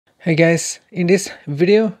Hey guys, in this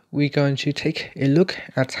video we're going to take a look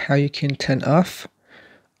at how you can turn off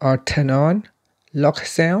or turn on lock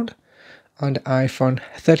sound on the iPhone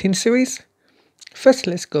 13 series. First,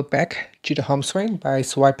 let's go back to the home screen by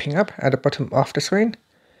swiping up at the bottom of the screen.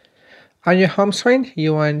 On your home screen,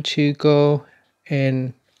 you want to go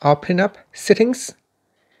and open up Settings.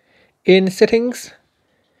 In Settings,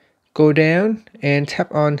 go down and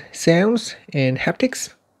tap on Sounds and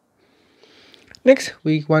Haptics. Next,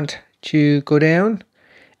 we want to go down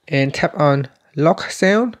and tap on lock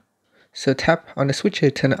sound. So tap on the switch to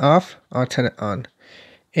turn it off or turn it on.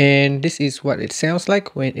 And this is what it sounds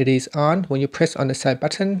like when it is on. When you press on the side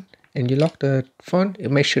button and you lock the phone, it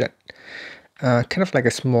makes sure that kind of like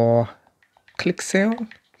a small click sound.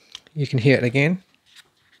 You can hear it again.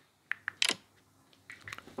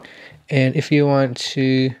 And if you want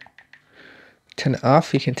to turn it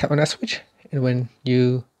off, you can tap on that switch, and when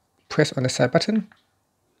you press on the side button,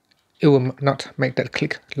 it will not make that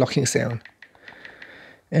click locking sound.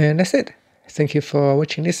 And that's it. Thank you for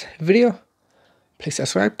watching this video. Please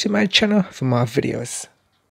subscribe to my channel for more videos.